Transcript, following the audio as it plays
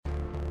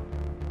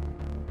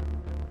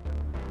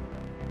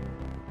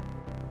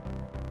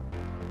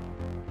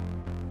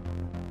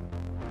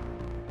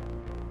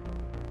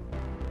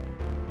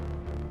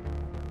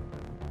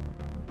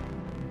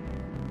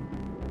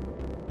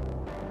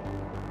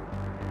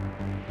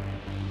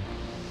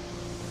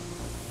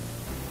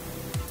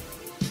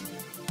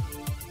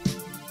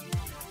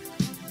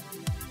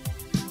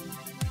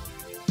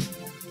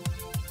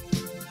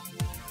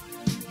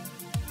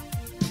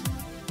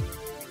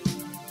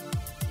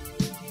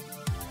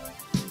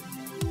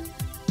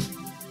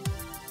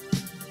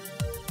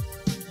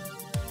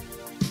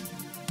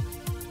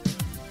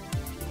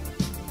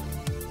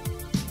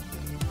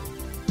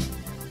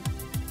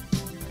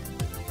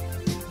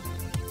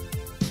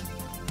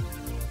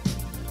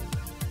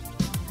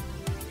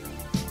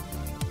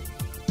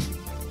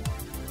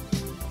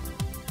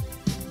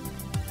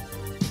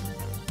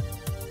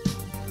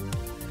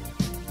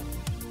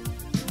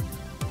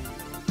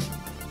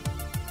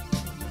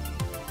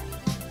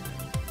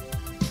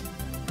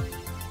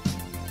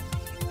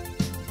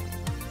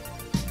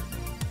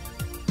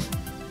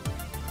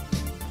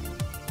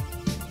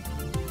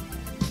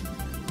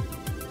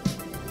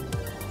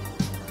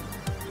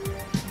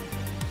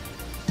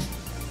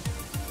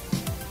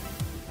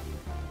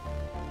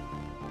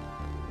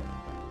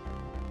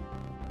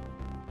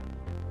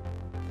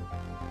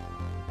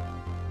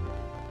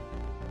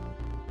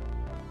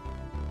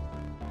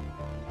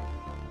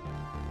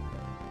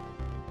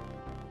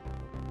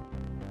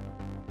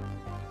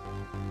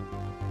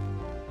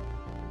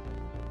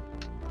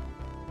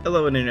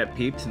Hello, Internet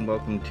peeps, and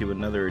welcome to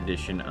another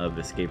edition of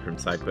Escape from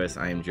SideQuest.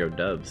 I am Joe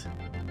Dubs,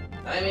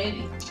 I'm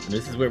Andy. and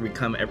this is where we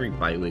come every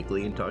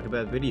bi-weekly and talk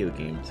about video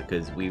games,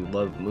 because we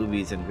love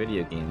movies and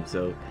video games,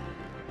 so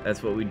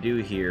that's what we do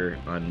here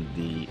on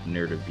the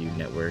Nerd Review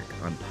Network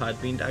on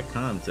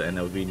Podbean.com, so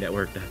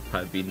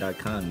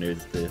nlvnetwork.podbean.com,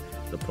 there's the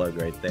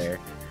plug right there.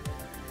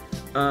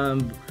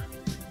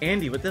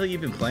 Andy, what the hell you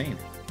been playing?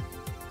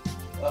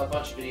 A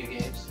bunch of video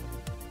games.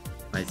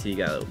 I see you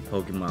got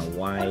Pokemon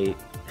White.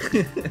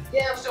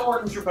 Yeah, I'm still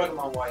working through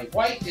Pokemon White.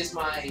 White is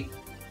my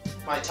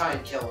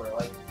time killer.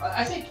 Like,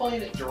 I think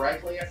playing it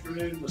directly after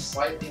Moon was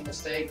slightly a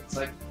mistake. It's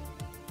like,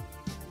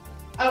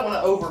 I don't want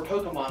to over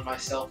Pokemon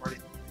myself or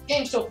anything. The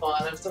game's still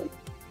fun. I'm still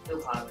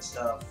time and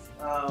stuff.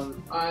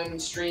 I'm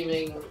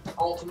streaming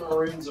Ultima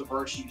Runes of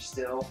Virtue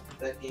still.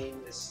 That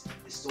game is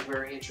still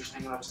very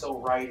interesting, and I'm still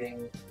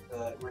writing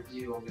the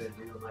review I'm going to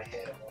do in my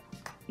head.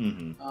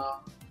 Mm-hmm.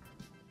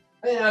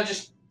 And I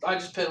just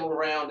piddled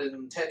around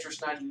in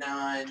Tetris 99.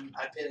 I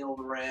piddled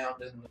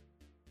around in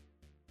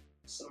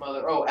some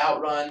other... Oh,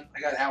 Outrun.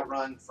 I got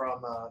Outrun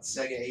from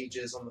Sega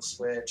Ages on the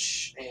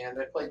Switch. And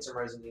I played some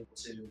Resident Evil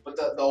 2. But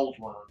the old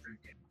one on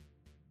Dreamcast.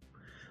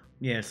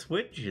 Yeah,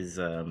 Switch is,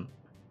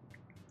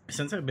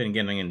 since I've been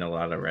getting into a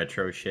lot of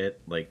retro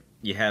shit, like,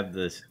 you have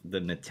the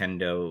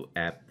Nintendo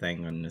app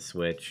thing on the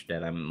Switch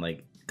that I'm,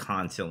 like,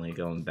 constantly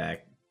going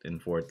back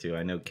and forth to.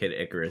 I know Kid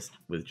Icarus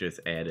was just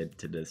added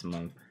to this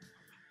month.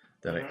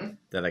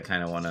 That I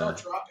kind of want to... Star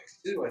Tropics,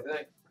 too, I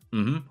think.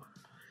 Mm-hmm.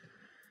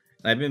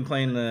 I've been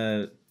playing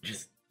I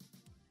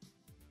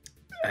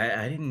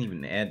didn't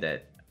even add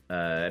that.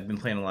 I've been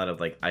playing a lot of,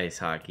 like, ice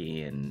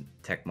hockey and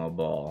Tecmo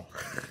Ball.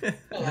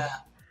 Yeah,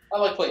 I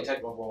like playing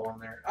Tecmo Ball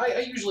on there. I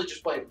usually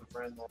just play it with a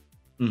friend, though.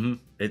 Mm-hmm.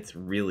 It's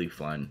really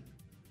fun.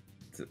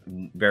 It's a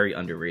very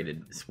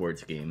underrated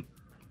sports game.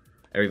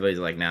 Everybody's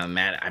like, now,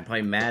 I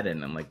play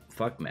Madden. I'm like,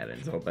 fuck Madden.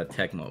 It's all about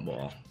Tecmo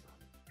Ball.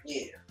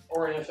 Yeah,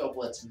 or NFL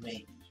Blitz,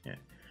 maybe. Yeah.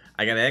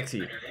 I gotta ask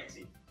you,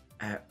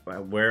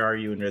 where are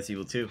you in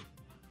Resident Evil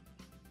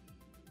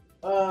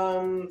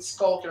 2?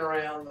 Skulking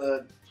around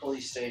the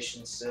police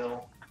station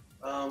still.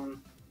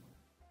 Can't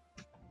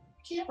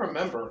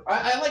remember.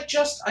 I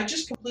just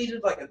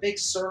completed like a big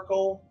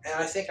circle, and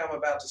I think I'm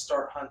about to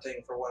start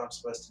hunting for what I'm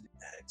supposed to do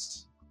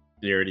next.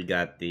 You already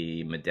got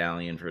the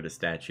medallion for the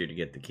statue to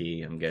get the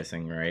key, I'm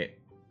guessing, right?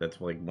 That's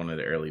like one of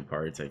the early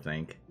parts, I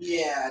think.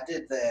 Yeah, I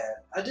did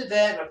that.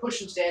 And I pushed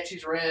some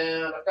statues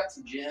around. I've got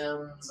some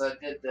gems. I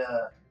did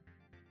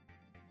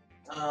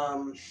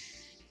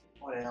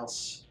what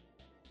else?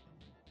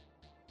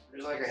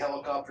 There's like a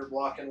helicopter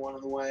blocking one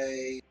of the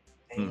way,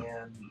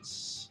 and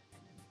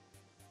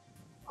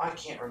I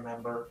can't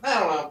remember. I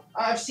don't know.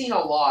 I've seen a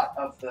lot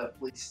of the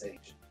police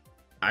station.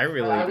 I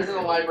was in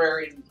the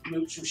library and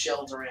moved some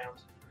shelves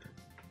around.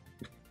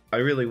 I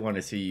really want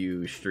to see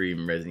you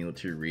stream Resident Evil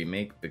 2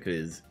 Remake,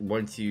 because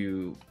once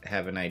you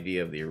have an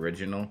idea of the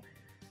original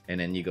and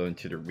then you go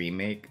into the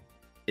remake,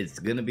 it's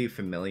going to be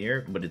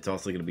familiar, but it's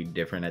also going to be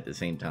different at the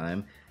same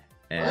time.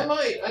 And I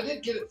might. I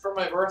did get it for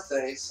my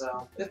birthday,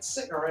 so it's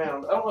sitting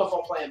around. I don't know if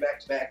I'll play it back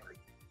to back,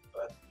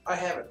 but I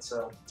have it,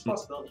 so it's a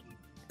possibility.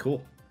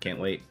 Cool. Can't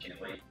wait.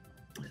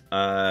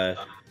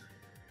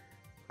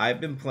 I've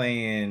been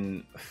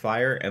playing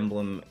Fire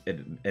Emblem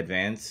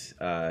Advance.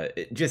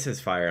 It just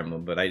says Fire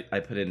Emblem, but I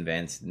put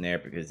Advanced in there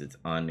because it's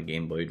on the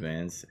Game Boy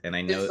Advance, and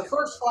I know it's the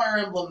first Fire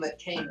Emblem that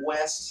came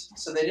west,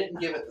 so they didn't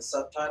give it the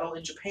subtitle.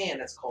 In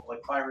Japan, it's called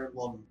like Fire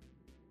Emblem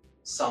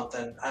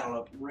something. I don't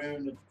know,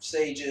 Rune of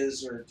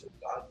Sages or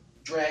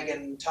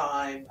Dragon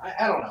Time.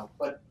 I don't know,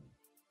 but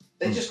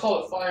they just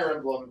called it Fire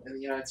Emblem in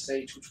the United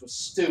States, which was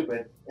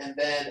stupid. And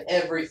then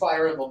every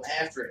Fire Emblem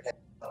after it had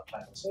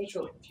subtitles, so it's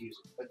really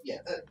confusing. But yeah,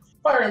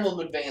 Fire Emblem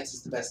Advance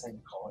is the best thing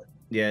to call it.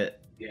 Yeah.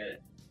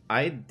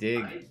 I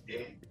dig.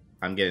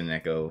 I'm getting an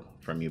echo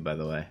from you, by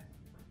the way.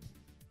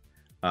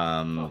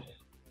 You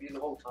the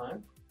whole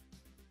time?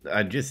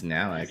 Just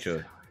now,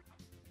 actually.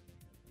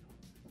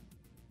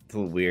 It's a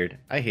little weird.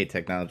 I hate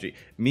technology.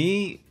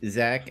 Me,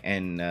 Zach,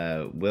 and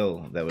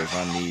Will, that was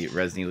on the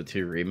Resident Evil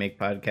 2 Remake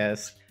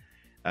podcast,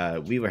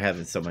 we were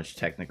having so much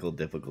technical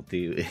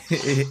difficulty.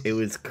 It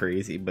was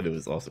crazy, but it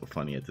was also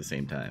funny at the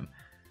same time.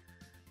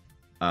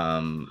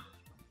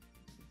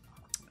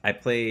 I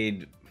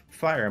played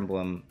Fire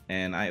Emblem,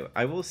 and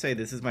I will say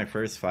this is my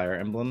first Fire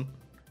Emblem,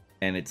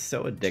 and it's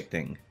so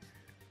addicting.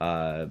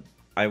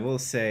 I will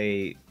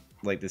say,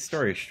 like, the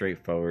story is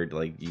straightforward.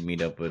 Like, you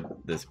meet up with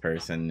this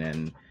person,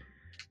 and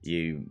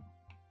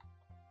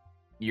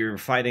you're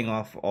fighting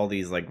off all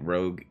these, like,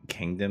 rogue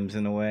kingdoms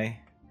in a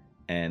way.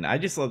 And I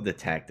just love the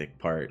tactic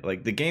part.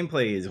 Like, the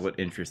gameplay is what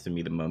interested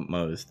me the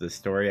most. The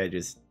story I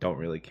just don't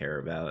really care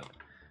about.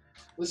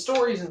 The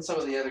stories in some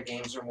of the other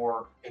games are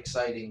more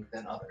exciting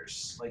than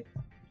others. Like,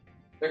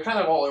 they're kind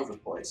of all over the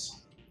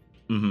place.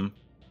 Mm-hmm.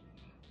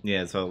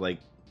 Yeah, so, like,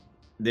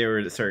 there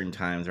were certain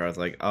times where I was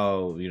like,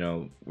 oh, you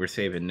know, we're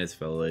saving this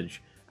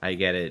village. I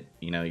get it.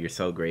 You know, you're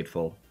so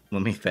grateful.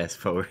 Let me fast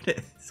forward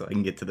it so I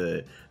can get to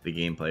the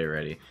gameplay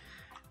already.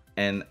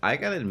 And I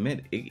gotta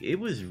admit, it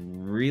was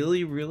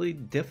really, really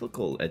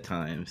difficult at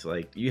times.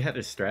 Like, you had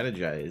to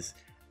strategize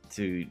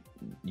to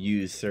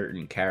use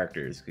certain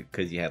characters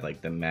because you had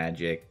like the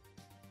magic,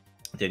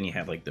 then you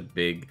have like the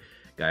big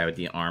guy with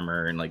the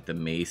armor and like the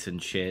mace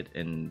and shit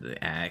and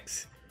the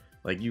axe.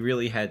 Like, you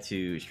really had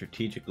to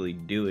strategically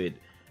do it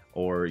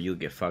or you'll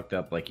get fucked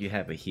up. Like, you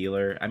have a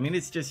healer. I mean,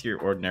 it's just your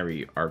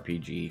ordinary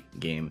RPG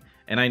game.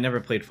 And I never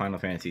played Final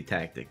Fantasy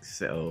Tactics,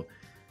 so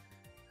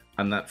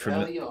I'm not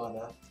familiar.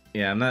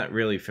 Yeah, I'm not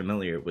really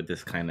familiar with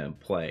this kind of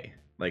play.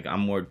 Like,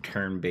 I'm more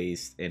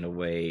turn-based in a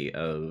way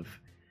of,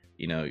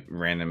 you know,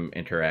 random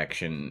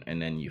interaction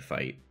and then you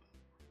fight.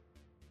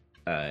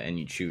 And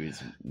you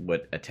choose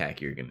what attack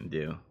you're gonna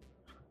do.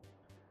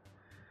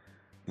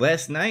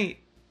 Last night,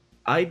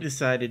 I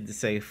decided to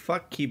say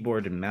fuck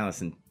keyboard and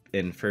mouse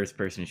in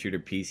first-person shooter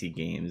PC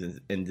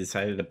games and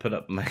decided to put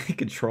up my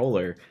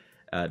controller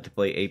to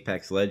play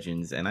Apex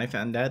Legends, and I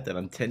found out that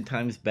I'm 10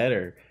 times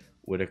better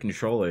with a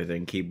controller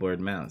than keyboard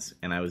and mouse,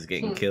 and I was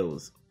getting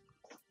kills.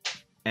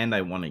 And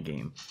I won a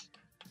game.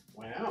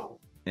 Wow.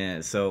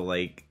 Yeah, so,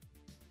 like,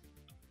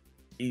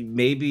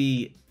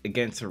 maybe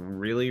against a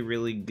really,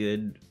 really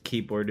good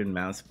keyboard and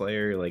mouse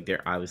player, like,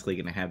 they're obviously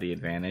going to have the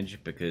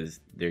advantage because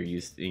they're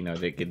used, you know,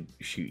 they could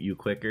shoot you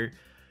quicker.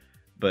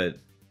 But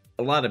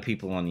a lot of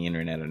people on the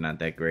internet are not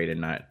that great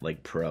and not,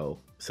 like, pro,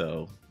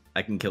 so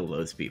I can kill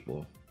those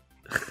people.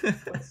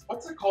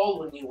 What's it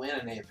called when you win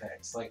an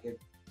Apex? Like,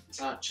 it's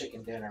not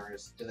chicken dinner.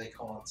 Do they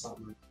call it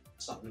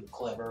something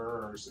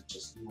clever, or is it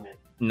just you win?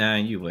 Nah,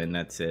 you win.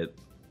 That's it.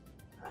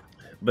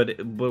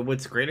 But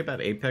what's great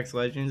about Apex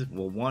Legends?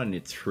 Well, one,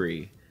 it's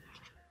free.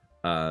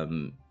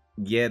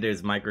 Yeah,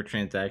 there's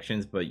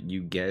microtransactions, but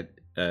you get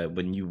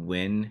when you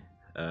win,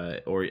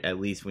 or at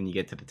least when you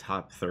get to the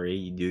top 3,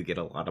 you do get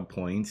a lot of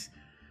points,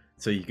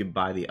 so you can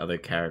buy the other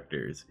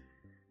characters,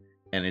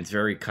 and it's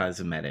very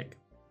cosmetic.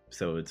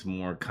 So it's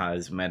more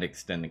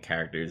cosmetics than the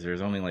characters.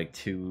 There's only like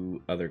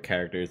 2 other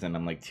characters, and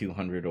I'm like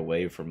 200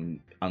 away from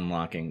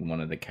unlocking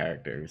one of the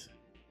characters.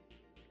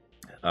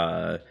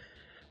 But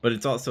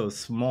it's also a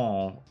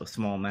small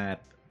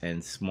map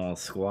and small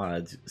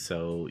squads,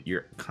 so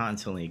you're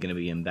constantly going to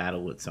be in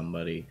battle with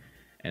somebody.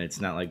 And it's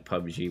not like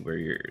PUBG where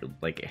you're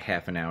like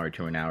half an hour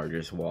to an hour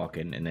just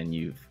walking, and then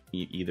you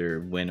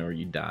either win or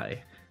you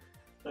die.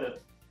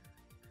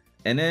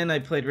 And then I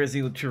played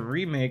Resident Evil 2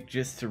 Remake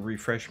just to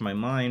refresh my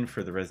mind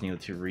for the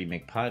Resident Evil 2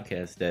 Remake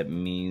podcast that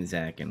me,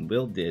 Zach, and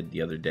Will did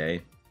the other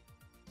day.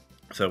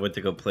 So I went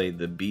to go play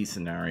the B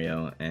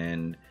scenario,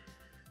 and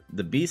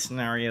the B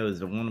scenario is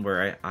the one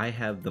where I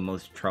have the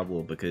most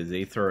trouble because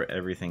they throw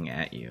everything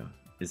at you.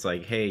 It's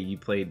like, hey, you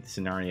played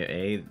scenario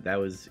A,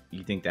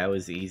 you think that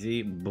was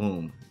easy?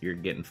 Boom, you're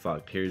getting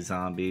fucked. Here's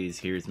zombies,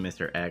 here's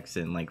Mr. X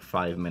in like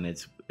 5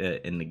 minutes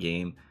in the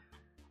game.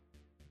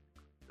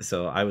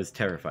 So I was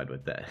terrified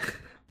with that.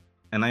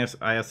 And I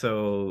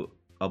also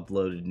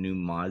uploaded new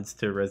mods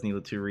to Resident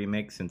Evil 2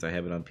 Remake since I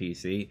have it on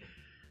PC.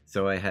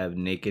 So I have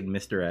Naked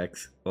Mr.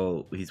 X.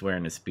 Oh, he's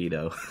wearing a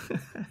Speedo.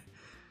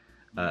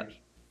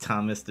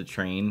 Thomas the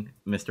Train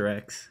Mr.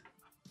 X.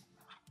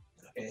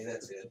 Okay,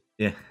 that's good.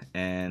 Yeah,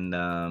 and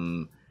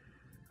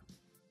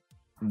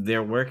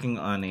they're working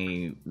on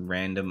a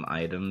random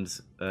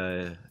items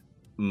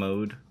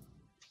mode.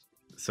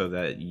 So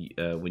that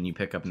when you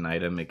pick up an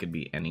item, it could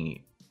be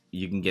any...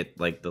 You can get,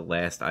 like, the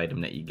last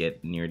item that you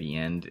get near the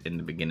end in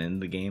the beginning of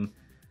the game.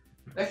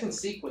 That can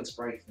sequence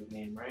break the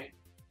game, right?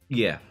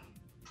 Yeah.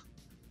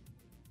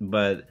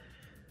 But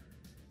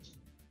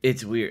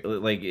it's weird.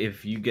 Like,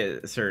 if you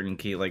get a certain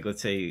key, like,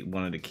 let's say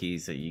one of the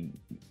keys that you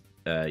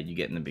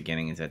get in the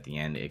beginning is at the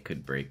end, it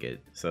could break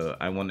it. So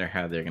I wonder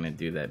how they're going to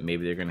do that.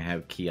 Maybe they're going to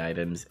have key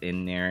items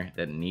in there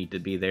that need to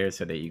be there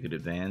so that you could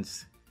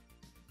advance.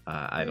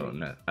 I don't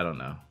know.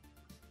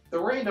 The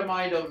random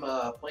item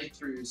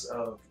playthroughs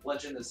of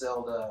Legend of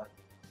Zelda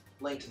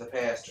Link to the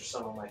Past are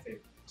some of my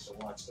favorites to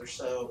watch. They're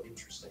so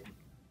interesting.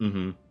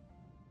 Mm-hmm.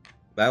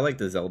 I like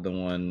the Zelda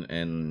one,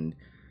 and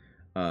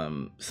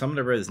some of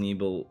the Resident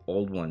Evil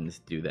old ones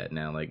do that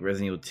now. Like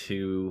Resident Evil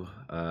 2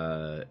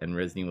 and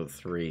Resident Evil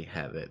 3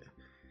 have it.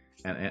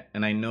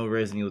 And I know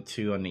Resident Evil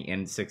 2 on the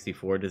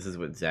N64, this is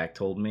what Zach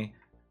told me,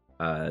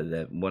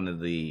 that one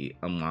of the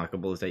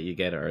unlockables that you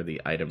get are the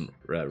item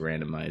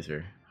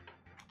randomizer.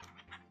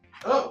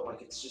 Oh,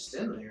 like it's just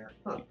in there.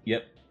 Huh.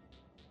 Yep.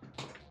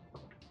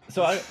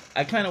 So I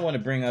kind of want to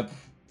bring up,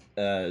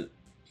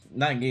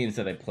 not games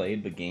that I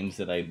played, but games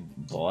that I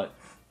bought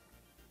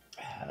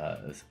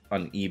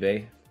on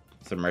eBay.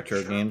 Some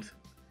retro games.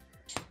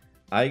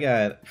 I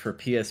got, for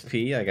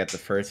PSP, I got the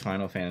first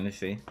Final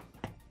Fantasy.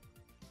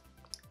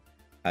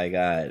 I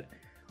got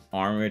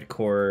Armored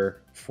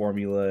Core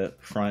Formula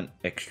Front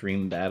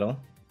Extreme Battle.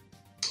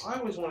 I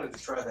always wanted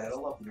to try that. I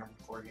love the Armored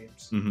Core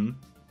games. Mm-hmm.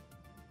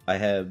 I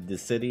have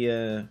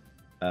Dissidia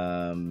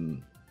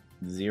 012,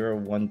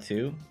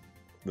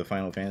 the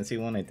Final Fantasy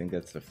one. I think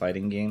that's the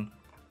fighting game.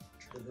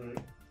 Mm-hmm.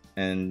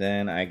 And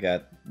then I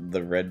got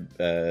the red...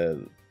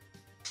 it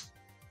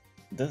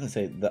doesn't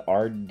say the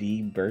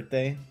RD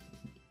birthday.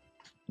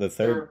 The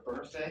third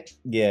birthday?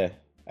 Yeah,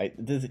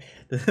 The,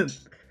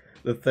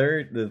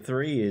 the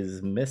three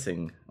is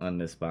missing on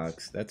this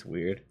box. That's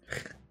weird.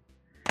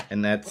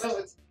 And that's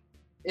Well,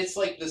 it's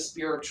like the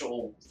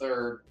spiritual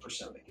third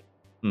Persona game.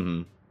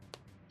 mm-hmm.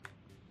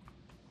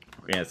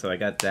 Yeah, so I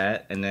got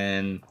that, and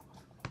then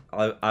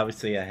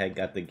obviously I had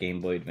got the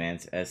Game Boy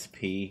Advance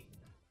SP.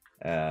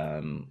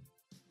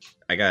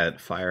 I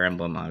got Fire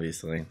Emblem,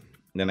 obviously.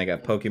 Then I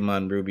got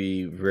Pokemon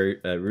Ruby,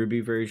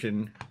 Ruby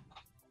version,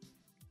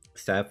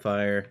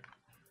 Sapphire,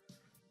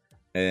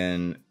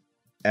 and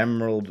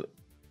Emerald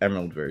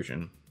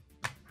version.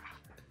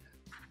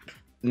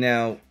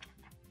 Now,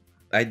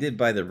 I did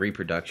buy the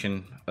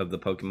reproduction of the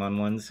Pokemon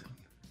ones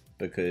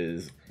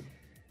because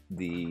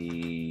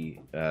the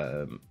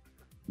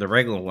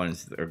regular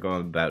ones are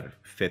going about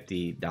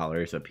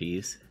 $50 a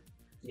piece.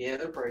 Yeah,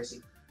 they're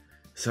pricey.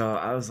 So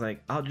I was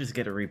like, I'll just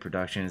get a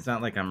reproduction. It's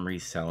not like I'm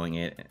reselling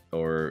it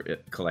or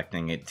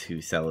collecting it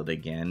to sell it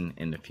again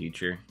in the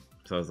future.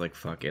 So I was like,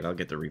 fuck it, I'll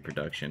get the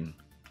reproduction.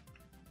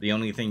 The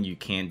only thing you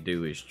can't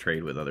do is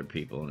trade with other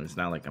people, and it's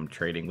not like I'm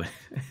trading with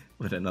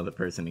with another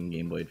person in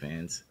Game Boy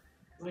Advance.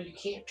 Well, you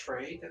can't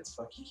trade. That's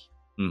fucky.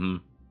 Mm-hmm.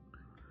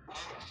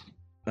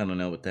 I don't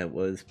know what that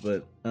was,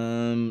 but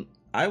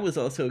I was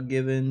also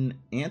given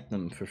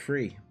Anthem for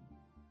free.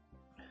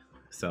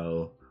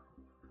 So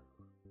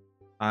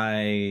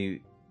I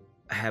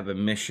have a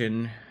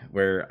mission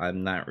where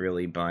I'm not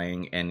really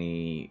buying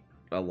a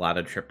lot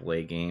of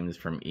AAA games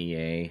from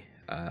EA.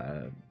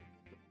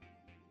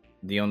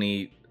 The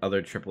only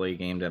other AAA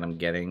game that I'm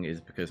getting is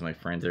because my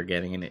friends are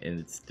getting it, and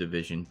it's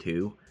Division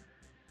 2.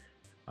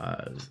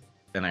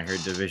 And I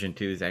heard Division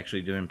 2 is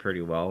actually doing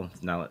pretty well.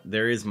 It's not,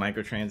 there is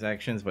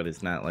microtransactions, but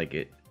it's not like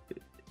it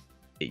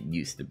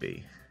used to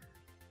be.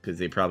 Because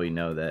they probably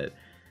know that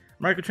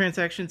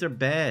microtransactions are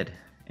bad,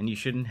 and you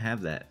shouldn't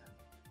have that.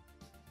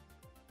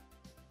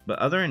 But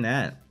other than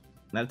that,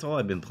 that's all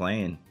I've been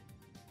playing.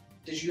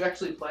 Did you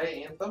actually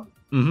play Anthem?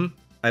 Mm-hmm.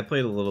 I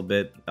played a little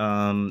bit.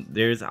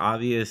 There's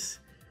obvious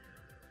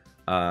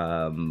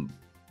bugs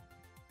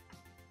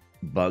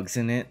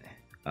in it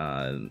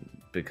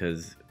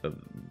because of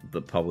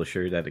the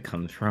publisher that it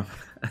comes from.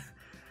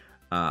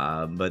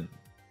 But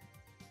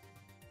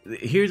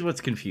here's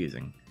what's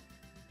confusing.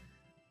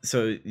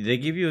 So they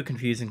give you a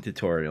confusing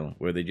tutorial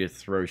where they just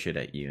throw shit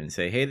at you and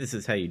say, hey, this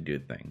is how you do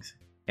things.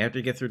 After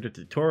you get through the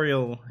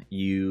tutorial,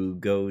 you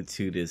go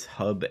to this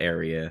hub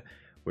area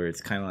where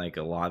it's kind of like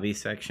a lobby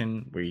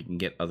section where you can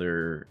get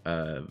other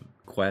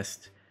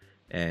quests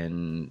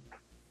and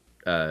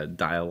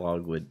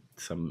dialogue with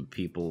some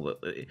people.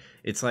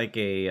 It's like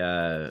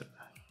a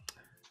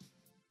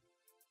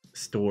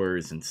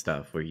stores and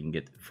stuff where you can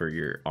get for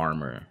your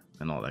armor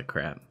and all that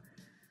crap.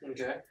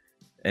 Okay.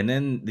 And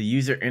then the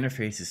user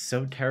interface is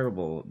so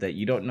terrible that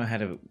you don't know how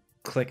to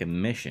click a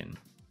mission.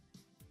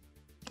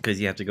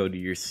 Because you have to go to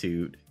your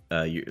suit,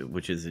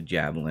 which is a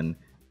javelin,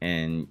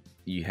 and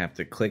you have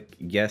to click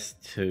yes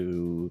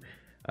to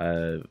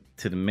the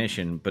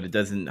mission, but it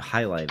doesn't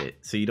highlight it,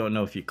 so you don't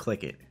know if you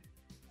click it.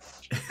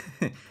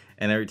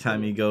 And every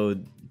time you go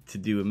to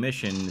do a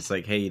mission, it's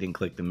like, hey, you didn't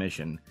click the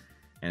mission,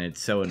 and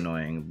it's so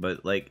annoying.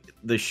 But like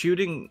the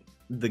shooting,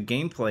 the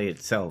gameplay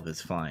itself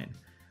is fine.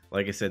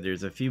 Like I said,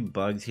 there's a few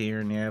bugs here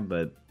and there,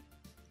 but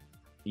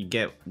you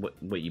get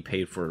what you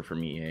paid for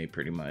from EA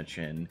pretty much,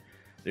 and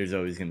there's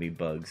always going to be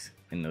bugs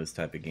in those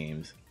type of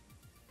games.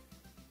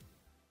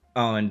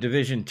 Oh, and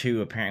Division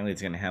 2 apparently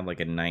it's going to have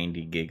like a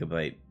 90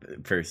 gigabyte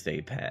first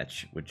day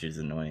patch, which is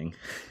annoying.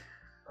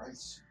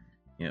 Nice.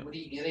 Yep. What are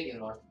you getting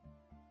it on?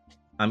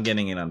 I'm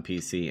getting it on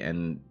PC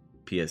and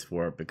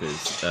PS4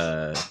 because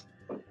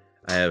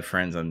I have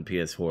friends on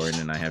PS4 and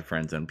then I have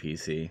friends on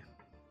PC.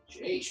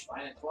 Jeez,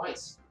 buying it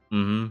twice.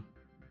 Mm-hmm.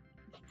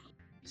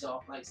 He's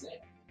off nice there.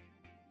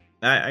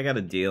 I got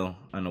a deal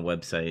on a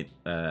website.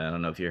 I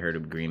don't know if you heard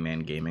of Green Man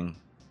Gaming.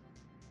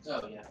 Oh,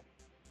 yeah.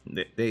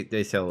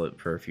 They sell it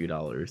for a few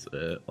dollars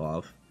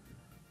off.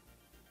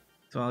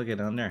 So I'll get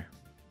on there.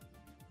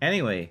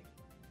 Anyway,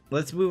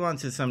 let's move on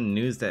to some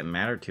news that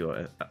matter to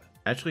us.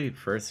 Actually,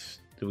 first,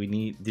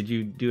 did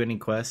you do any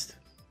quest?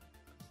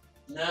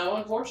 No,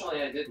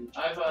 unfortunately I didn't.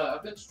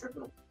 I've been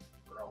stripping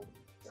for a week,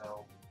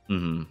 so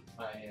Mm-hmm.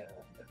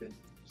 I've been.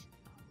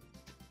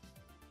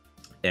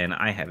 And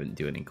I haven't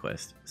do any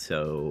quest.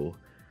 So,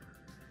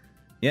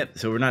 yep.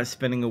 So we're not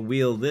spinning a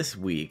wheel this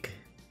week.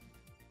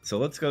 So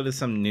let's go to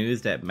some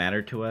news that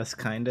matter to us,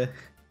 kinda.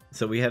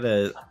 So we had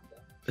a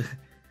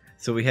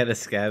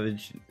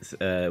scavenge.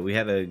 We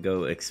had to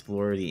go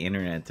explore the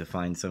internet to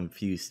find some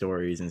few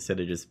stories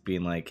instead of just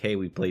being like, "Hey,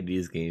 we played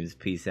these games.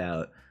 Peace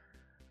out."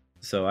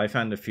 So I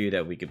found a few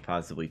that we could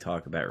possibly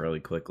talk about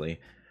really quickly.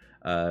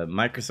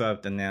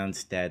 Microsoft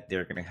announced that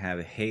they're going to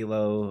have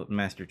Halo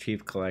Master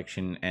Chief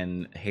Collection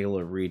and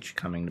Halo Reach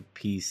coming to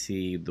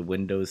PC, the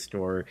Windows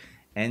Store,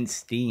 and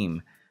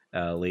Steam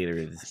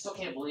later. I still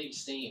can't believe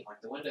Steam.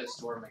 Like the Windows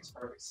Store makes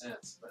perfect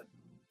sense, but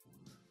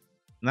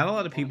not a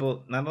lot of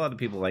people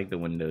like the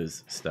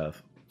Windows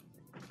stuff.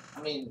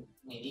 I mean,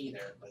 me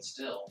neither. But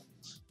still,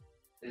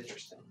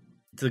 interesting.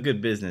 It's a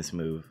good business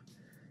move.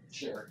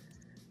 Sure.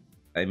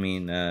 I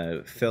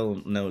mean,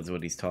 Phil knows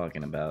what he's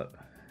talking about.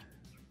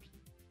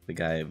 The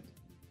guy,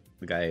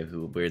 the guy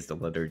who wears the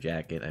leather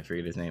jacket. I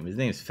forget his name. His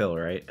name's Phil,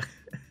 right?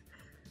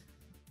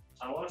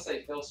 I want to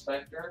say Phil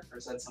Spector, or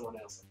is that someone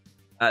else?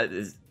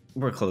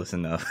 We're close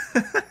enough.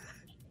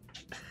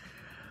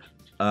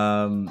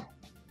 um,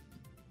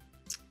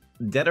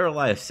 Dead or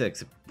Alive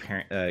 6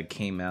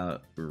 came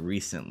out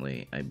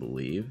recently, I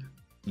believe.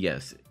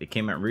 Yes, it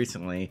came out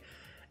recently.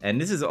 And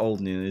this is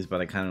old news,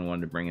 but I kind of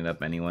wanted to bring it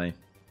up anyway.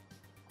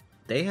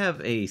 They have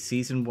a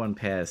Season 1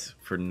 pass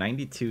for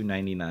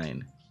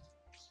 $92.99.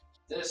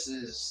 This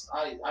is...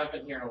 I've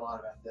been hearing a lot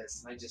about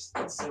this, and it's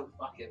so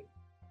fucking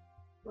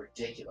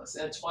ridiculous.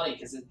 And it's funny,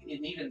 because it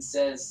even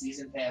says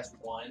Season Pass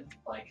 1,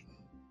 like,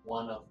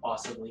 one of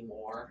possibly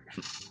more.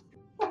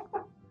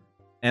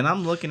 And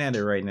I'm looking at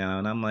it right now,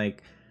 and I'm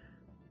like...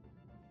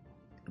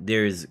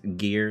 There's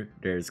gear,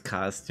 there's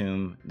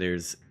costume,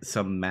 there's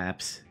some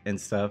maps and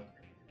stuff.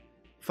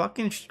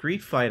 Fucking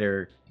Street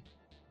Fighter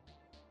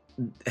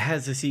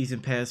has a season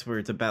pass where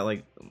it's about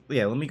like,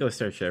 yeah, let me go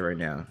search that right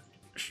now.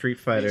 Street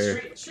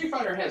Fighter. Street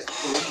Fighter has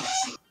 3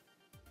 seasons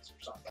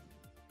or something.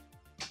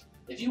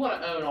 If you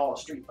want to own all of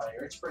Street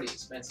Fighter, it's pretty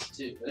expensive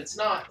too. But it's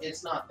not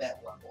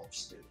that level of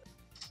stupid.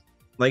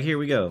 Like here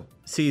we go.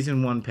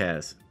 Season 1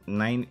 pass,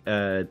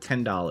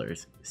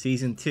 $10.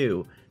 Season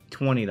 2,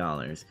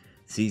 $20.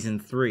 Season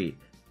 3,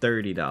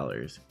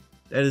 $30.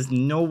 That is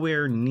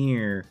nowhere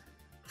near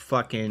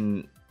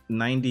fucking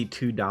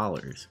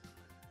 $92.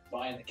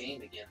 Buying the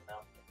game again though.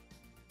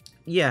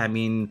 Yeah, I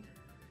mean,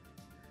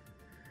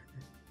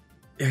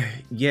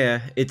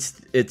 yeah,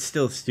 it's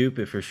still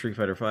stupid for Street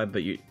Fighter 5,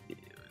 but you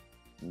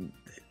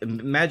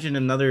imagine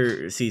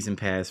another season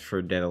pass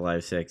for Dead or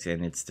Alive 6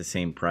 and it's the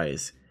same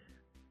price.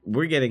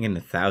 We're getting in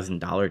the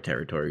 $1,000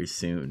 territory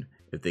soon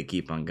if they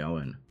keep on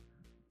going.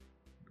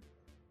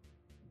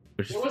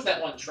 There was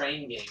that one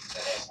train game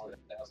that had more than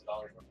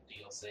 $1,000 worth of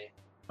DLC.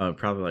 Oh,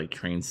 probably like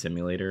Train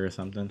Simulator or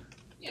something.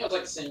 Yeah, it was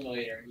like a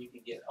simulator, and you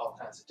could get all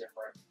kinds of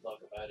different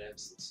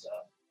locomotives and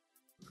stuff.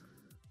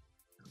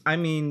 I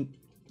mean,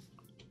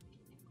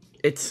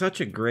 it's such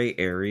a gray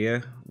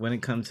area when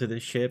it comes to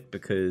this shit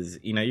because,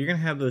 you know, you're going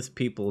to have those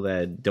people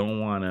that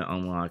don't want to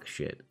unlock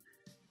shit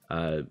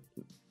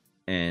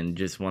and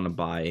just want to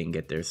buy and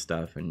get their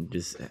stuff and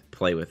just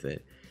play with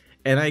it.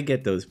 And I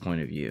get those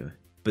point of view.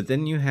 But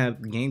then you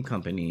have game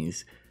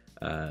companies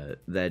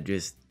that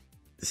just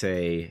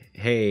say,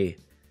 hey,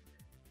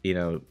 you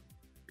know,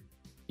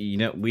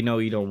 we know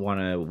you don't want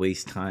to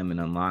waste time in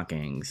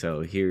unlocking,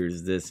 so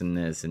here's this and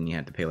this, and you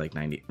have to pay like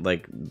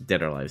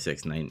Dead or Alive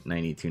 6,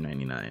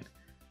 $92.99.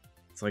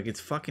 It's like, it's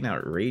fucking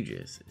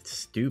outrageous. It's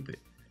stupid.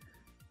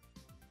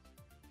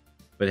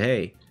 But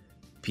hey,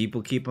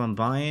 people keep on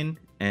buying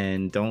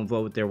and don't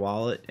vote with their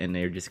wallet, and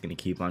they're just gonna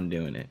keep on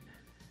doing it.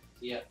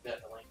 Yeah,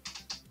 definitely.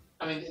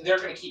 I mean, they're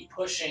gonna keep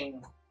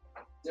pushing.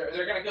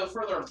 They're gonna go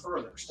further and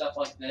further, stuff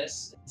like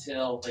this,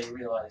 until they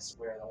realize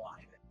where the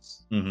line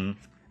is. Mm-hmm.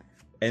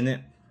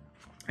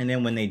 And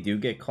then when they do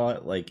get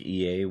caught, like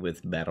EA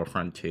with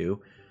Battlefront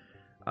 2,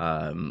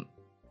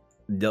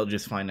 they'll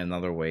just find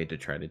another way to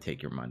try to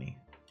take your money.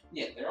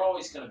 Yeah, they're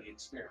always going to be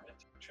experimenting,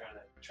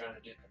 trying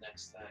to do the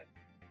next thing.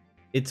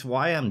 It's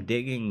why I'm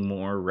digging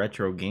more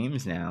retro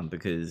games now,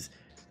 because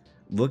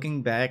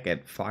looking back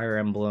at Fire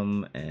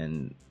Emblem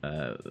and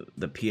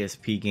the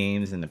PSP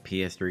games and the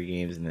PS3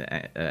 games and the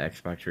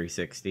Xbox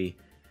 360,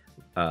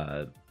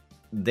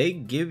 they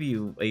give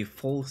you a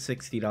full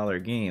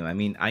 $60 game. I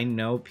mean, I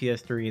know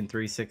PS3 and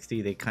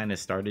 360, they kind of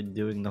started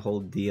doing the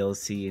whole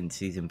DLC and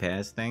season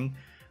pass thing,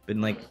 but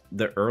in like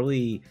the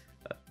early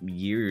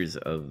years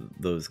of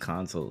those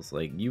consoles,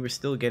 like, you were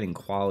still getting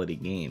quality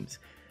games.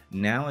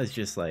 Now it's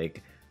just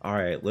like, all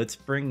right, let's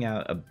bring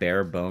out a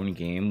bare bone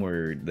game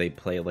where they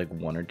play like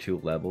 1 or 2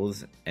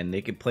 levels, and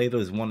they could play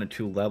those 1 or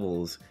 2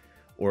 levels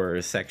or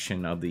a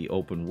section of the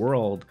open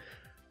world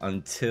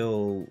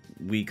until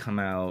we come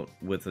out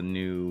with a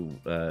new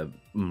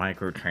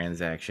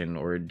microtransaction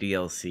or a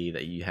DLC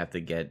that you have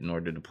to get in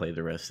order to play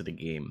the rest of the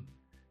game.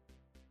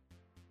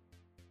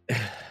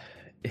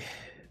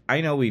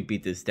 I know we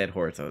beat this dead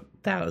horse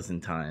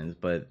 1,000 times,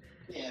 but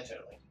yeah,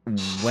 totally.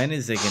 When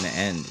is it going to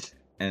end?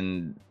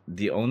 And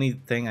the only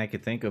thing I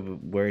could think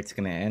of where it's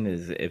going to end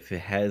is if it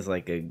has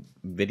like a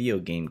video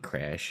game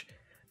crash.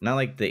 Not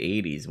like the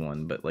 80s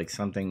one, but like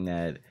something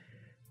that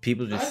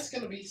people just... It's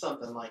going to be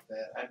something like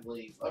that, I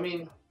believe. I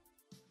mean,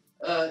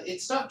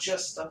 it's not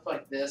just stuff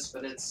like this,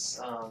 but it's...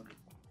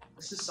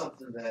 this is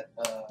something that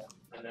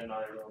I know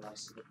not everyone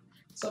likes to do.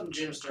 Something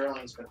Jim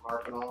Sterling's been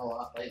harping on a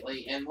lot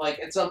lately. And like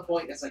at some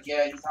point, it's like,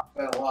 yeah, he talked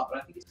about it a lot,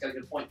 but I think he's got a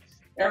good point.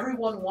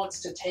 Everyone wants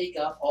to take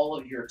up all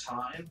of your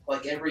time.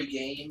 Like, every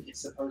game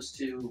is supposed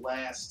to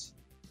last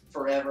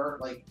forever.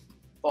 Like,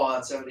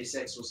 Fallout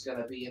 76 was going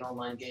to be an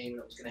online game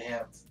that was going to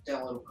have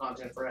downloadable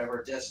content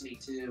forever. Destiny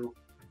 2,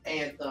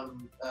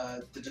 Anthem,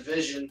 The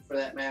Division, for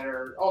that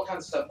matter, all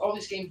kinds of stuff. All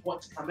these games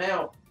want to come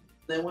out.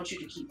 They want you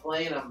to keep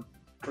playing them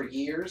for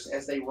years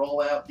as they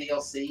roll out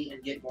DLC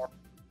and get more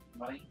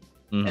money.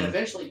 Mm-hmm. And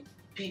eventually,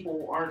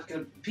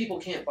 people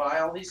can't buy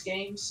all these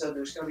games, so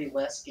there's gonna be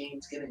less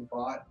games getting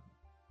bought.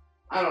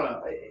 I don't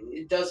know.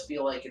 It does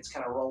feel like it's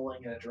kind of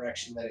rolling in a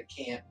direction that it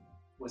can't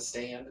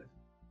withstand.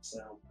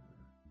 So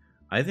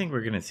I think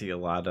we're gonna see a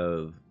lot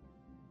of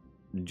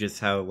just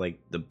how like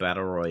the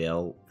battle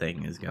royale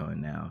thing is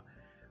going now,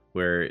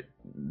 where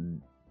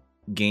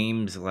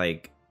games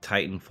like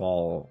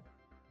Titanfall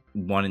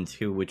 1 and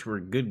 2, which were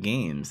good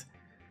games,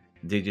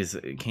 they just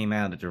came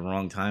out at the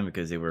wrong time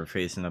because they were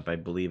facing up, I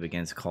believe,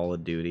 against Call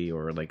of Duty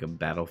or like a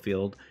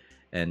Battlefield,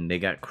 and they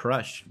got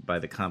crushed by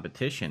the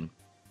competition.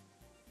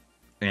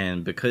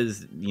 And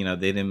because they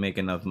didn't make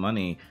enough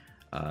money,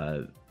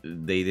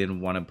 they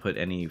didn't want to put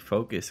any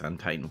focus on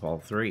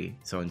Titanfall 3.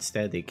 So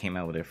instead, they came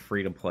out with a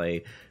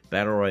free-to-play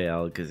battle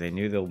royale because they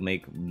knew they'll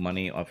make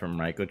money off of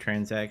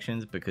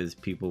microtransactions because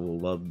people will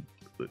love.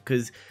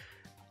 Because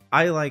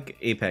I like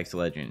Apex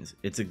Legends,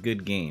 it's a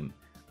good game.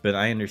 But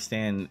I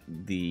understand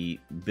the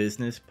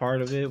business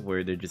part of it,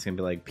 where they're just going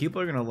to be like, people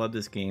are going to love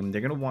this game.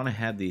 They're going to want to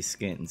have these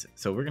skins.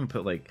 So we're going to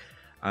put, like,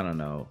 I don't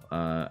know.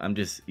 I'm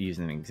just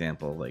using an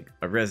example, like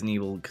a Resident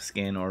Evil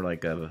skin or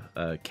like a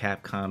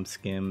Capcom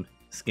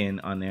skin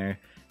on there.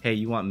 Hey,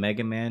 you want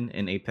Mega Man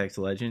in Apex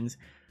Legends?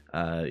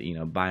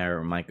 Buy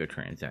our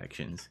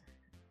microtransactions.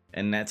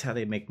 And that's how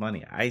they make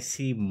money. I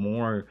see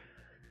more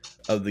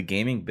of the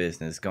gaming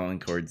business going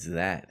towards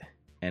that.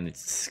 And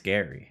it's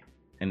scary.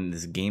 And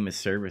this game of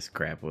service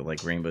crap with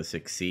like Rainbow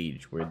Six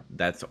Siege, where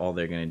that's all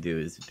they're gonna do,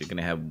 is they're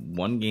gonna have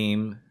one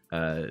game,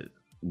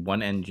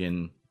 one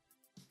engine,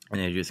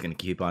 and they're just gonna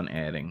keep on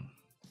adding.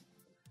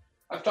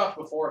 I've talked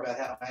before about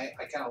how I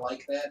kind of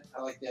like that.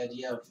 I like the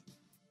idea of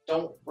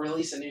don't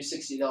release a new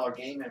 $60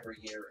 game every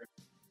year,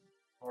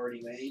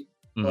 already made.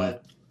 Mm-hmm.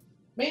 But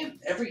man,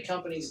 every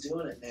company's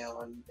doing it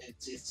now, and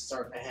it's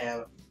starting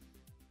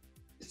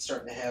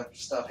to have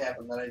stuff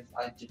happen that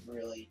I didn't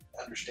really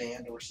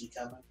understand or see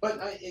coming. But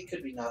it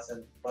could be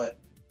nothing. But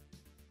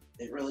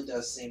it really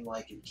does seem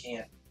like it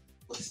can't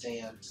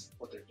withstand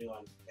what they're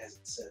doing as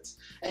it sits.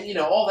 And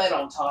all that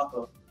on top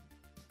of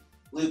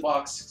loot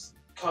box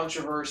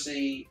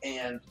controversy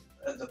and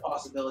the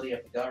possibility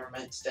of the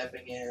government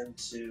stepping in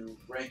to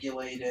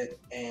regulate it,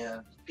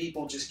 and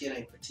people just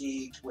getting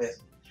fatigued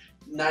with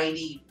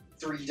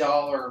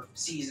 $93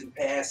 season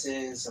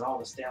passes and all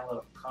this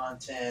downloadable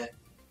content,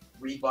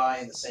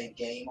 rebuying the same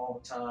game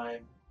all the time.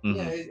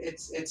 Mm-hmm.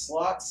 It's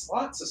lots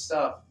of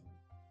stuff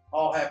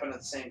all happen at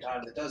the same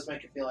time that does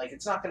make it feel like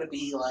it's not going to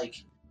be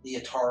like the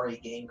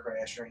Atari game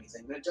crash or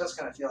anything, but it does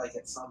kind of feel like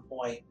at some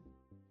point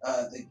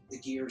the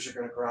gears are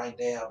going to grind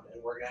down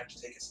and we're going to have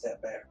to take a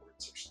step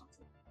backwards or something.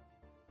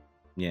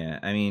 Yeah,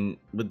 I mean,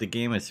 with the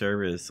game of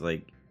service,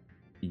 like,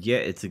 yeah,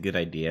 it's a good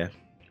idea,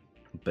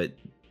 but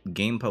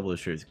game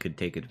publishers could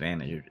take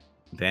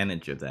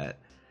advantage of that,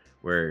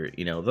 where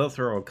they'll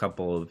throw a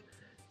couple of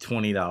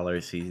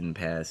 $20 season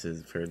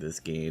passes for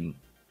this game,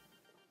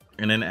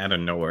 and then out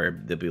of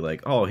nowhere they'll be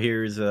like, oh,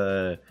 here's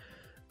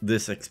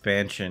this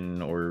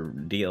expansion or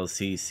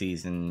DLC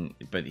season,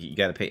 but you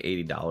got to pay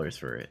 $80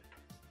 for it.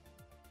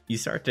 You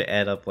start to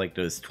add up like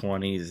those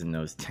 20s and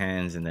those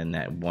 10s and then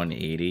that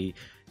 180,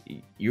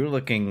 you're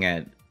looking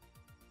at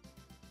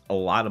a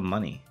lot of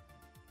money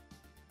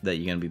that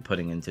you're going to be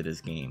putting into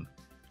this game,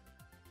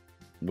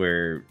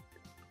 where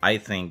I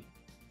think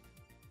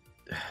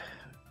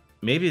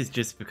maybe it's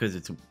just because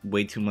it's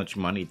way too much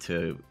money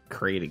to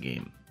create a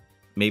game.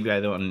 Maybe I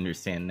don't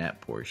understand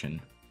that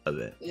portion of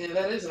it. Yeah,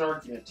 that is an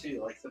argument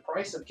too. Like, the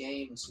price of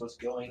games was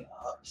going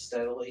up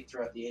steadily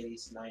throughout the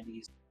 80s,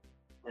 90s,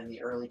 and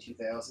the early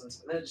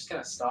 2000s, and then it just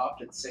kind of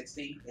stopped at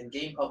 60. And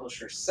game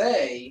publishers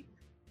say,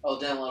 "Oh,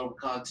 downloadable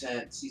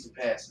content, season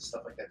passes,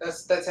 stuff like that.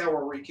 That's how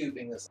we're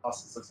recouping this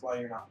losses. That's why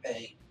you're not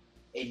paying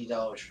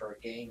 $80 for a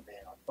game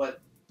now."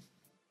 But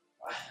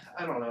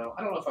I don't know.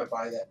 I don't know if I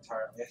buy that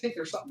entirely. I think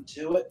there's something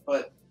to it,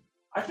 but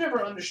I've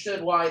never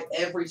understood why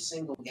every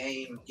single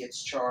game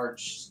gets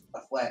charged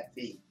a flat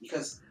fee.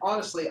 Because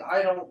honestly,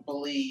 I don't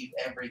believe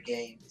every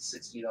game is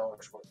 $60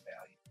 worth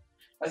value.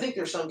 I think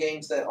there's some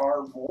games that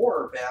are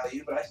more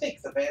value, but I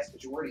think the vast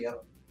majority of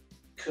them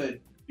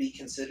could be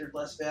considered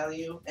less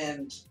value.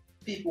 And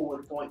people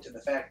would point to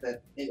the fact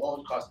that it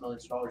only costs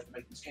millions of dollars to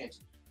make these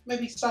games.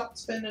 Maybe stop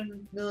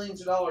spending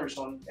millions of dollars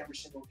on every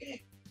single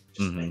game.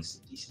 Just make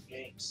some decent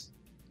games.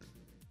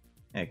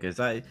 Yeah, because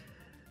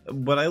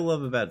what I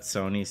love about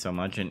Sony so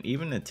much, and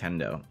even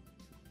Nintendo,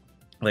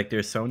 like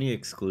their Sony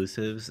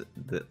exclusives,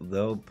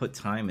 they'll put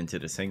time into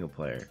the single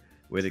player,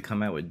 where they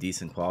come out with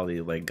decent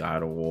quality, like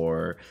God of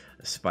War,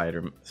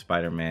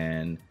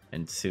 Spider-Man,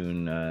 and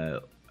soon,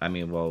 The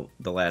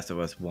Last of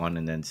Us 1,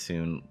 and then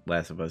soon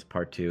Last of Us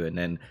Part 2, and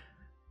then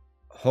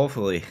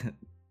hopefully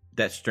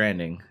Death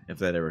Stranding, if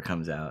that ever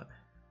comes out.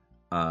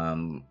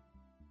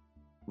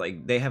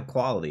 Like, they have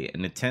quality,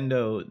 and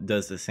Nintendo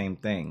does the same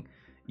thing.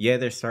 Yeah,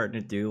 they're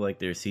starting to do like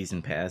their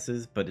season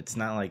passes, but it's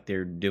not like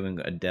they're doing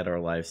a Dead or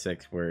Alive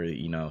 6 where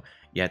you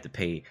have to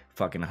pay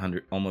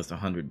fucking almost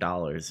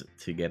 $100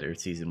 to get a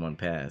season 1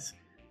 pass.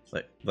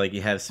 Like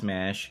you have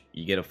Smash,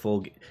 you get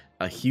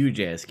a huge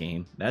ass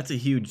game. That's a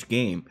huge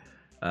game.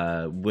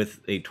 with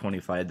a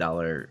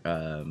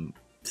 $25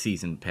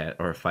 season pass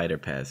or fighter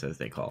pass, as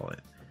they call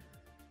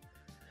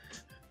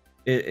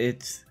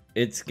it.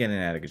 It's getting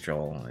out of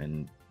control,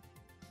 and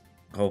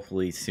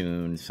hopefully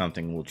soon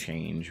something will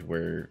change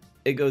where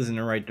it goes in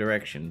the right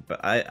direction.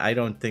 But I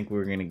don't think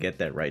we're gonna get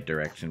that right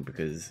direction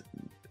because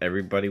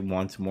everybody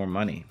wants more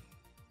money.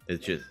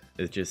 It's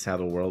just how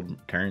the world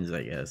turns,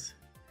 I guess.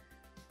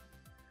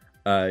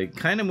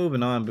 Kind of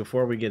moving on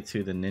before we get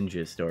to the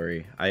Ninja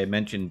story. I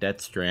mentioned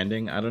Death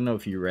Stranding. I don't know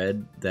if you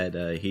read that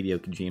Hideo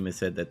Kojima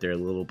said that they're a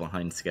little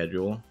behind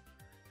schedule.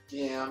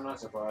 Yeah, I'm not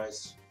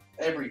surprised.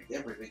 Every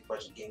big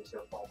budget game's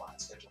gonna fall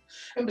behind schedule.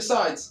 And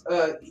besides,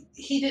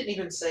 he didn't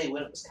even say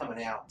when it was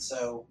coming out,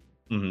 so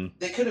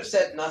they could have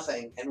said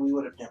nothing, and we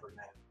would have never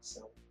known.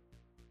 So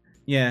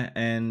yeah,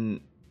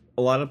 and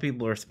a lot of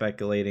people are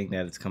speculating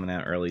that it's coming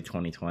out early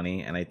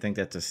 2020, and I think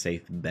that's a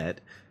safe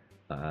bet.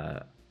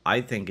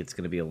 I think it's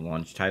going to be a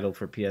launch title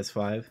for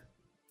PS5.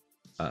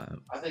 I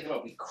think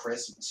it'll be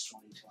Christmas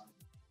 2020.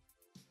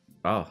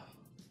 Oh,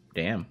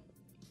 damn.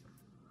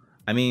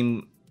 I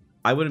mean,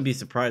 I wouldn't be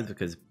surprised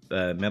because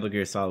Metal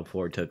Gear Solid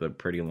 4 took a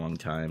pretty long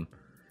time,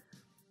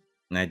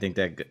 and I think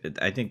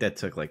that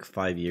took like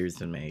 5 years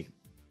to make,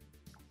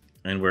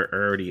 and we're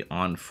already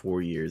on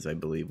 4 years, I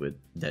believe, with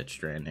Death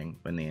Stranding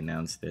when they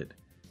announced it.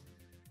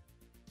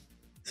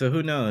 So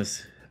who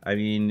knows? I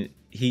mean,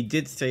 he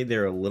did say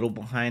they're a little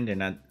behind and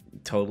not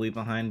totally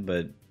behind,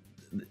 but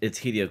it's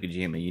Hideo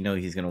Kojima. You know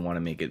he's gonna want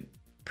to make it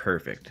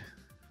perfect,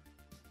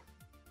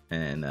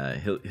 and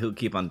he'll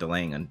keep on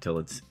delaying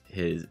until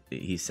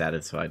he's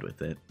satisfied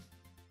with it.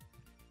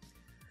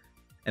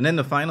 And then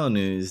the final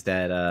news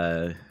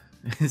that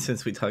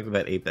since we talked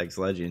about Apex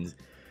Legends,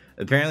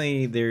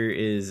 apparently there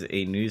is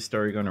a news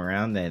story going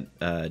around that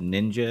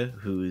Ninja,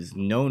 who's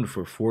known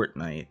for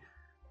Fortnite,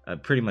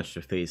 pretty much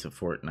the face of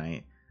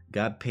Fortnite,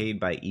 got paid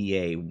by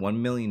EA $1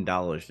 million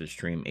to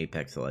stream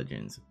Apex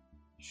Legends.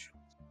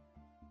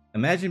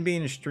 Imagine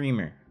being a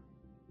streamer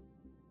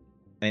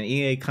and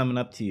EA coming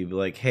up to you, be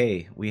like,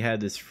 hey, we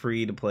had this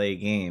free to play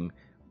game.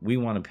 We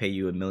want to pay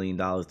you $1 million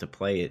to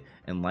play it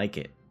and like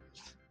it.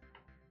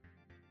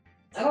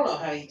 I don't know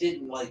how he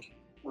didn't, like,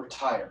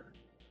 retire.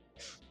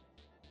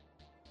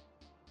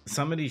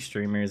 Some of these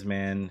streamers,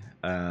 man,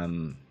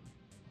 I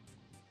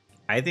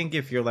think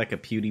if you're like a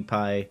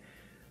PewDiePie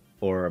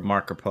or a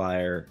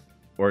Markiplier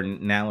or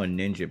now a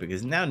Ninja,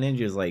 because now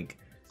Ninja's like,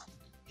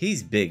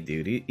 he's big,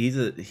 dude.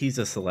 He's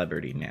a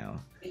celebrity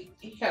now. He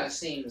kind of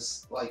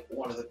seems like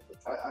one of the.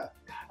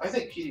 I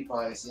think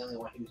PewDiePie is the only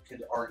one who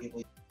could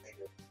arguably make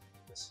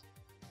this.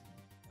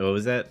 What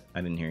was that?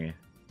 I didn't hear you.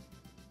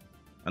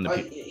 On the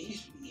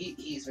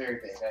he's very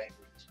big. I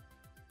agree.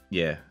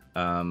 Yeah.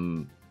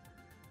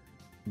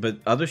 But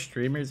other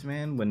streamers,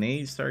 man, when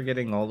they start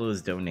getting all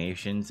those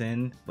donations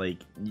in, like,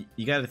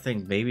 you got to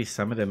think maybe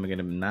some of them are going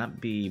to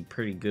not be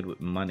pretty good with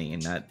money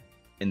and not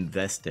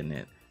invest in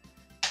it.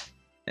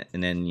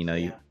 And then, you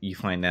know, you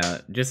find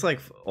out, just like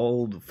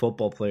old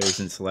football players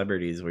and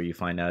celebrities, where you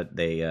find out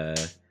they are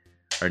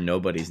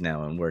nobodies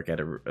now and work at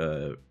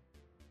a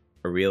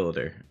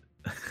realtor.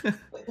 It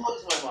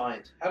blows my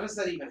mind. How does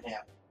that even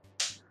happen?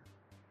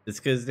 It's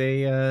because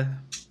they,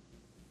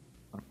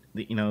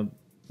 you know,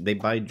 they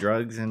buy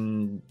drugs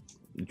and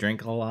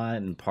drink a lot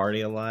and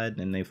party a lot,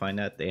 and they find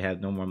out they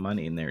have no more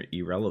money and they're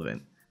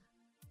irrelevant.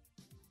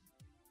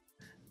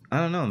 I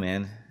don't know,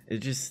 man. It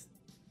just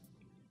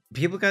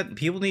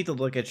people need to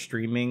look at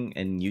streaming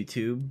and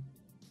YouTube,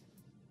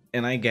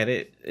 and I get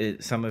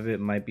it. Some of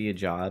it might be a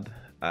job.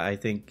 I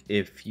think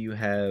if you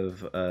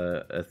have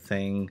a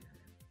thing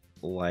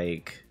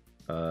like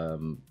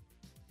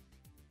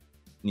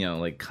you know,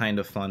 like Kind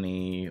of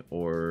Funny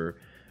or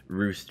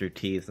Rooster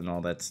Teeth and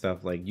all that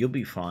stuff, like, you'll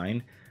be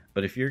fine.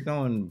 But if you're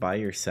going by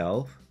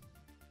yourself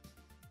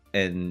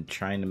and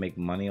trying to make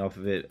money off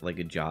of it like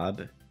a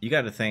job, you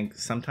got to think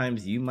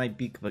sometimes you might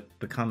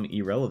become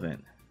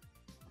irrelevant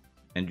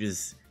and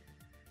just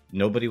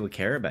nobody would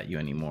care about you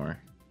anymore.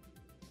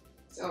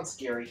 Sounds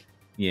scary.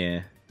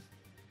 Yeah.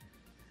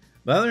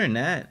 But other than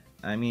that,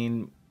 I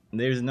mean,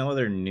 there's no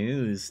other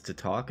news to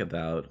talk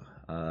about.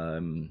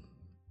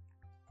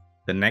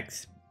 The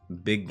next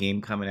big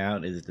game coming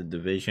out is The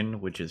Division,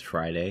 which is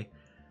Friday.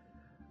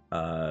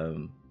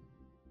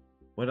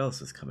 What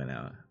else is coming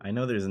out? I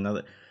know there's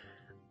another.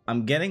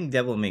 I'm getting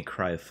Devil May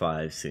Cry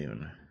 5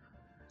 soon.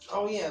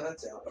 Oh yeah,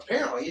 that's out.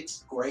 Apparently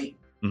it's great.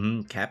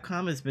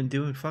 Capcom has been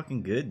doing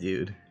fucking good,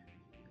 dude.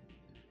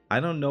 I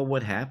don't know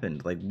what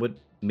happened. Like, what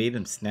made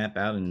them snap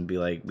out and be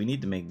like, we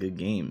need to make good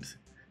games?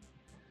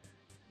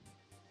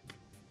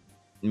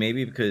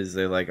 Maybe because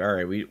they're like, all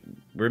right,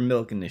 we're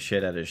milking the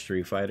shit out of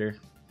Street Fighter.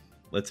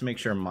 Let's make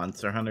sure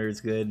Monster Hunter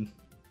is good.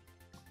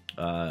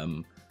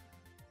 What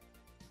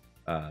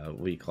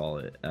do you call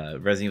it?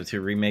 Resident Evil 2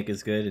 Remake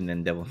is good, and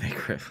then Devil May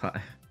Cry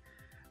 5.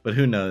 But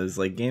who knows?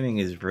 Like, gaming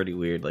is pretty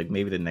weird. Like,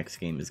 maybe the next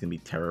game is gonna be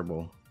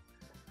terrible.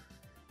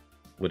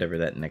 Whatever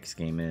that next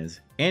game is.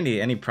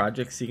 Andy, any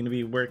projects you gonna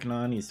be working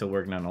on? You still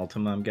working on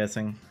Ultima, I'm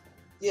guessing?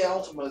 Yeah,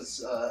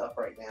 Ultima's up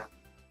right now.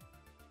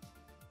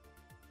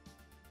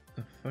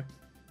 The fuck?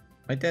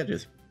 My dad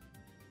just...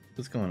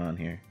 What's going on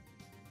here?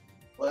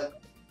 What?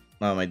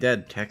 Oh, my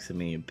dad texted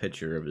me a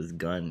picture of his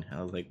gun.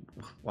 I was like,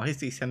 why is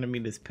he sending me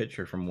this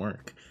picture from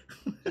work?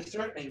 He's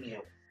threatening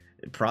you.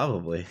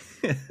 Probably.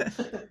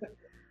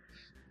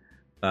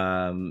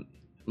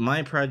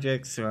 My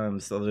projects, I'm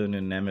still doing a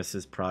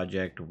Nemesis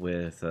project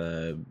with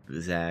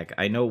Zach.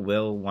 I know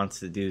Will wants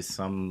to do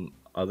some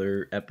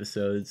other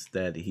episodes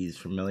that he's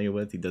familiar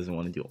with. He doesn't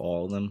want to do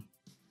all of them.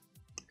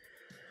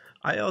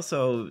 I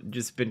also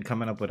just been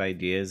coming up with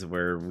ideas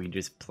where we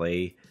just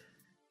play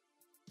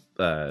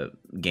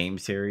game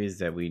series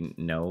that we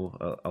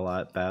know a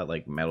lot about,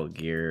 like Metal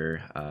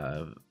Gear.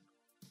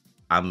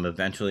 I'm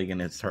eventually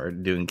gonna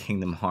start doing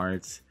Kingdom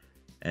Hearts,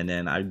 and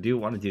then I do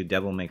want to do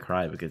Devil May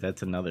Cry because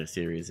that's another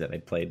series that I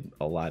played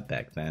a lot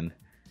back then.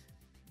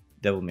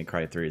 Devil May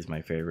Cry 3 is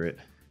my favorite.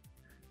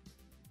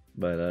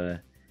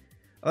 But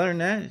other than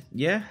that,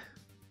 yeah.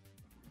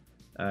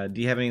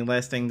 Do you have any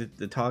last thing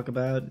to talk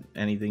about?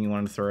 Anything you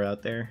want to throw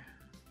out there?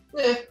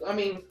 I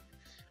mean,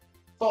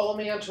 follow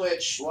me on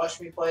Twitch, watch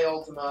me play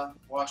Ultima,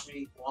 watch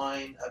me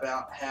whine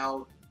about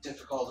how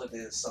difficult it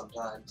is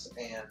sometimes,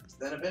 and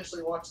then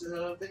eventually watch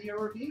the video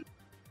review.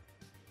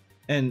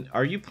 And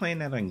are you playing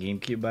that on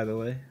GameCube, by the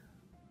way?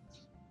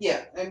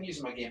 Yeah, I'm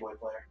using my Game Boy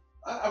player.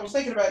 I was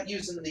thinking about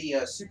using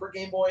the Super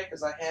Game Boy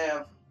because I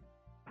have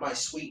my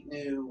sweet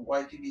new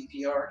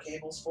YPVPR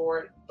cables for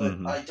it,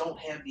 but I don't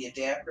have the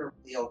adapter for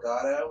the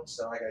Elgato,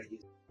 so I gotta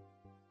use it.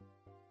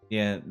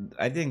 Yeah,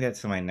 I think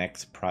that's my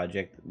next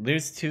project.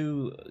 There's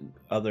two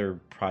other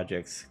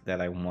projects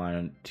that I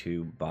want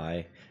to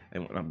buy.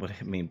 What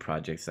I mean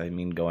projects, I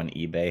mean go on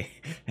eBay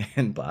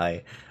and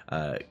buy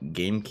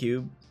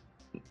GameCube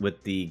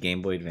with the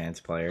Game Boy Advance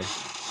player.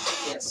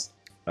 Yes.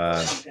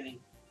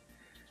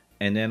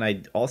 And then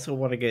I also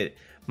want to get...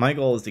 My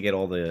goal is to get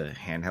all the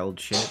handheld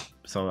shit.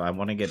 So I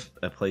want to get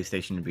a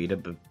PlayStation Vita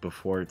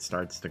before it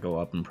starts to go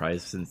up in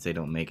price, since they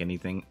don't make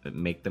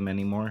them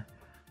anymore.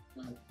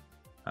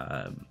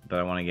 But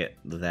I want to get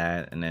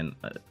that, and then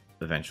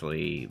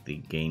eventually the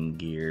Game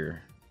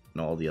Gear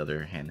and all the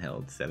other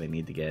handhelds that I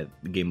need to get.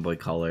 The Game Boy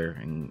Color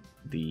and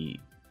the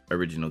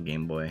original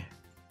Game Boy.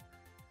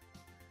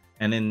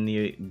 And then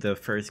the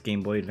first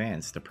Game Boy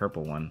Advance, the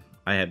purple one.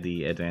 I have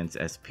the Advance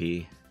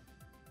SP.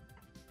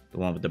 The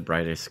one with the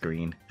brighter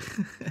screen.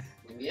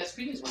 And the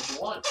SP is what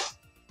you want.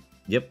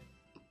 Yep.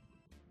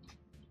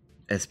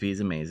 SP is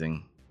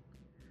amazing.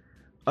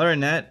 Other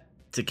than that,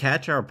 to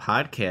catch our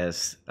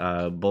podcasts,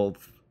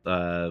 both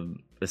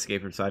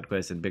Escape from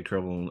SideQuest and Big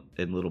Trouble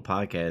in Little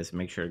Podcasts,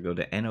 make sure to go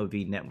to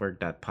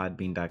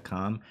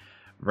novnetwork.podbean.com.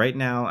 Right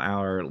now,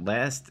 our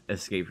last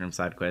Escape from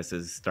SideQuest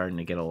is starting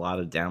to get a lot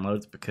of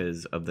downloads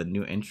because of the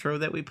new intro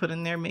that we put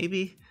in there,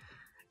 maybe?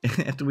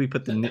 After we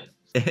put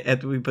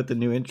the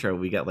new intro,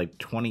 we got like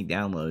 20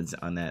 downloads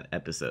on that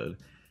episode.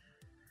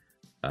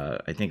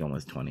 I think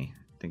almost 20.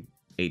 I think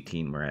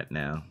 18 we're at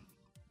now.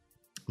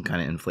 I'm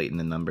kind of inflating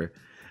the number.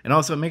 And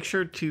also make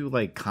sure to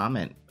like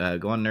comment.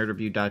 Go on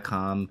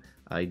nerdreview.com.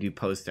 I do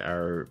post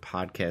our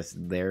podcast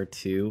there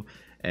too.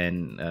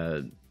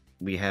 And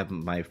we have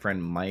my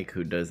friend Mike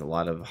who does a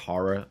lot of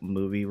horror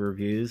movie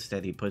reviews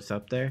that he puts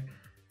up there.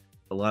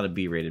 A lot of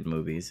B-rated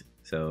movies.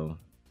 So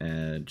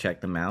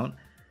check them out.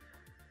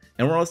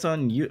 And we're also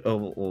on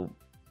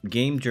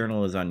Game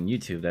Journal is on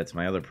YouTube. That's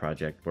my other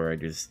project where I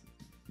just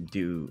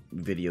do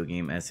video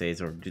game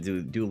essays or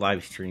do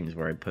live streams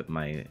where I put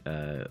my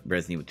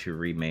Resident Evil 2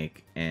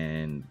 remake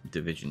and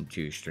Division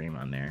 2 stream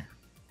on there.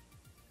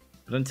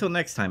 But until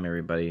next time,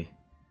 everybody,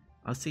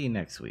 I'll see you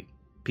next week.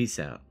 Peace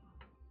out.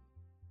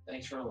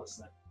 Thanks for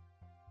listening.